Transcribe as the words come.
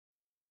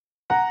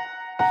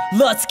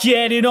let's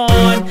get it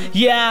on.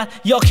 Yeah,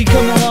 y'all can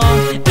come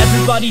along.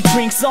 Everybody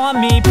drinks on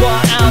me,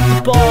 but out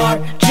the bar,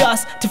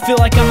 just to feel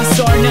like I'm a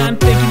star. Now I'm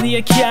thanking the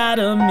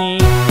Academy.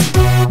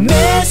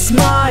 Miss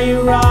my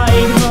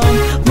ride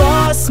home,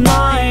 lost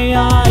my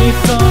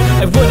iPhone.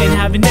 I wouldn't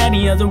have it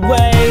any other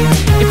way.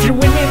 If you're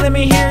with me, let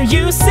me hear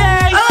you say,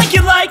 I like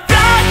it like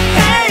that.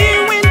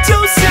 Hey,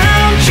 window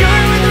sound, sure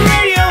with the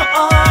radio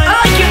on.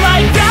 I like it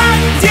like that.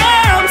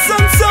 Damn,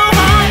 sun's so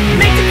hot,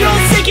 make the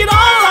girls take it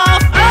all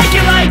off. I like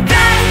it like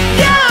that.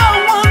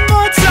 Yeah, one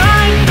more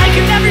time, I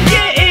can never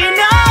get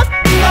enough.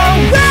 Oh,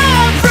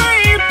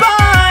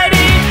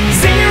 everybody,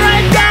 sing it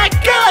right back.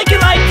 I like it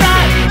like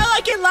that. I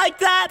like it like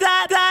that.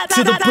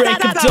 To the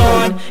break of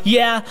dawn,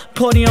 yeah,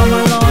 party on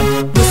my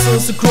lawn.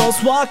 Whistles the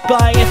girls walk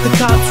by if the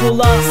cops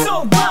roll up.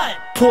 So what?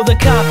 Pull the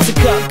cops a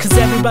cup, cause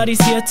everybody's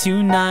here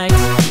tonight.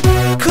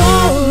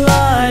 Call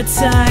a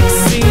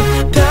taxi,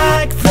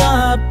 pack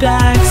the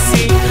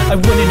backseat. I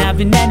wouldn't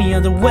have it any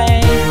other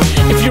way.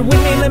 If you're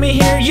with me, let me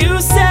hear you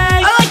say,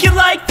 I like it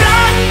like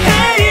that.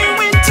 Hey,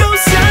 window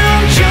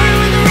sound, sure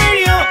with the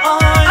radio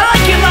on. I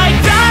like it like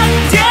that.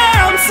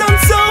 Damn,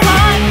 sun's so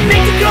hot,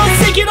 make the girls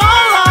take it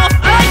all off.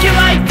 I like it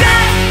like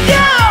that.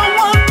 Yeah,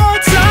 one more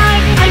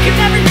time, I can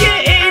never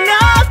get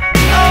enough.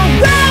 Oh,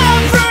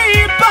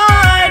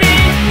 everybody,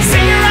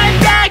 sing it right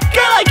back.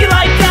 I like it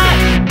like that.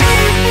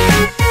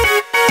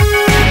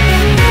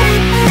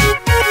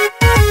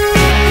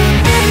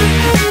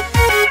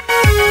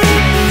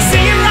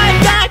 Sing it right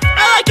back.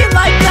 I like it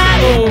like that.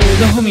 Oh,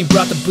 the homie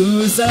brought the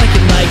booze. I like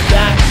it like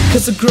that.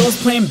 Cause the girls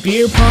playing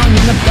beer pong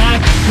in the back.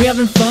 We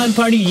having fun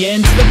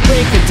partying to the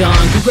break of dawn.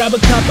 Go grab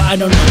a cup, I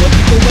don't know what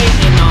people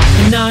waiting on.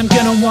 And now I'm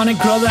gonna want a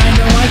girl that I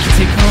know I can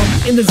take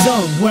home. In the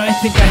zone where I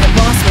think I have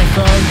lost my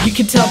phone. You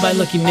can tell by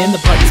looking in,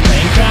 the party's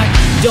playing crack.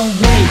 Don't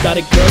worry about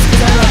it, girls,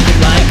 cause I like it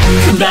like.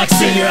 Come back,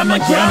 stay here at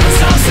my grandma's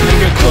house. And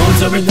leave your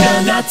clothes over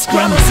there, that's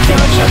grandma's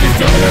couch. I've been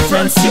filming her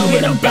friends too,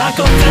 and I'm back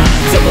on time.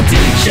 Double D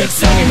chicks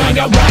hanging, I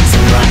got racks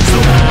and racks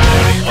so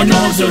high. I know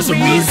there's a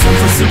reason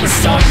for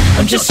superstar.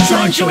 I'm just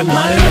trying to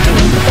admire at the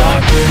room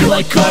bar. You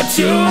like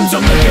cartoons,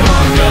 I'm looking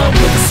hung up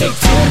with a sick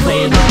tune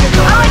playing on your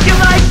car. I like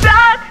it like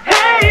that.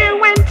 Hey,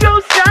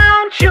 window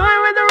sound,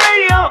 chilling with the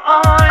radio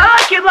on. I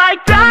like it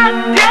like that.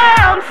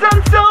 Damn,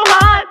 sun's so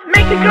hot,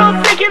 make the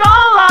girls take it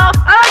all off.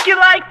 I like it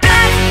like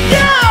that.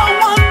 Yeah,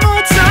 one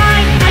more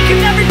time, I can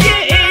never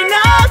get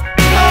enough.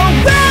 Oh,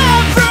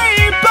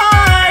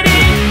 everybody,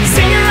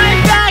 sing it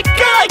right back.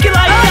 I like it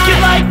like that. I like it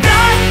like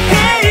that.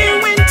 Hey,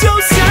 window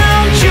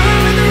sound,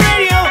 chilling with the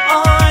radio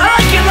on. I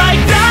like it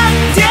like that.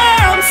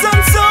 Damn,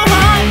 sun's so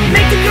hot,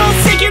 make the girls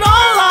take it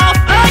all off.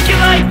 I like it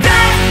like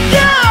that.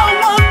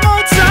 Yeah, one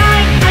more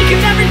time, I can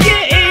never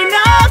get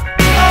enough.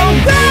 Oh,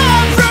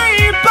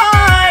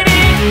 everybody,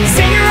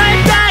 sing it right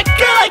back.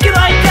 I like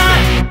it like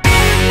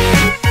that.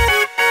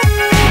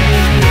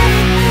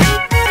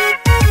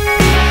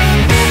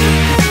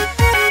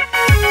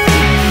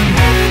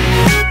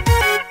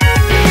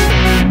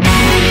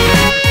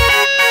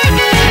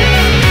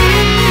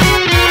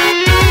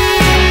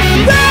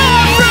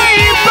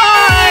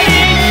 Everybody,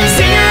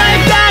 sing it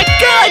right back.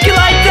 I like it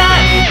like that.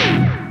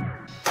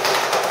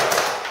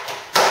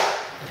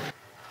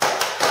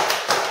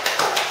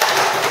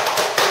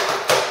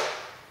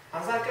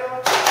 How's that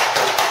going?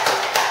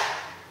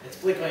 It's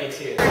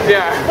Blink-182.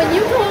 Yeah. When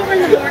you go over in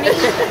the morning,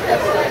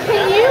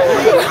 can you,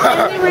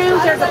 in the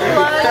rooms there's a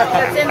plug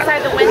that's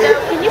inside the window,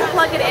 can you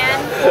plug it in?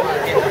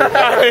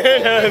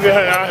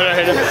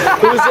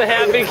 Who's the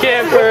happy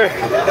camper?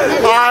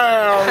 I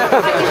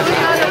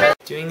am.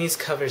 Doing these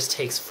covers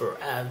takes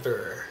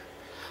forever.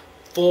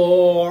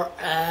 Forever.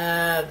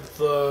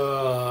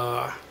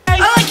 I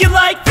like it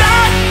like that.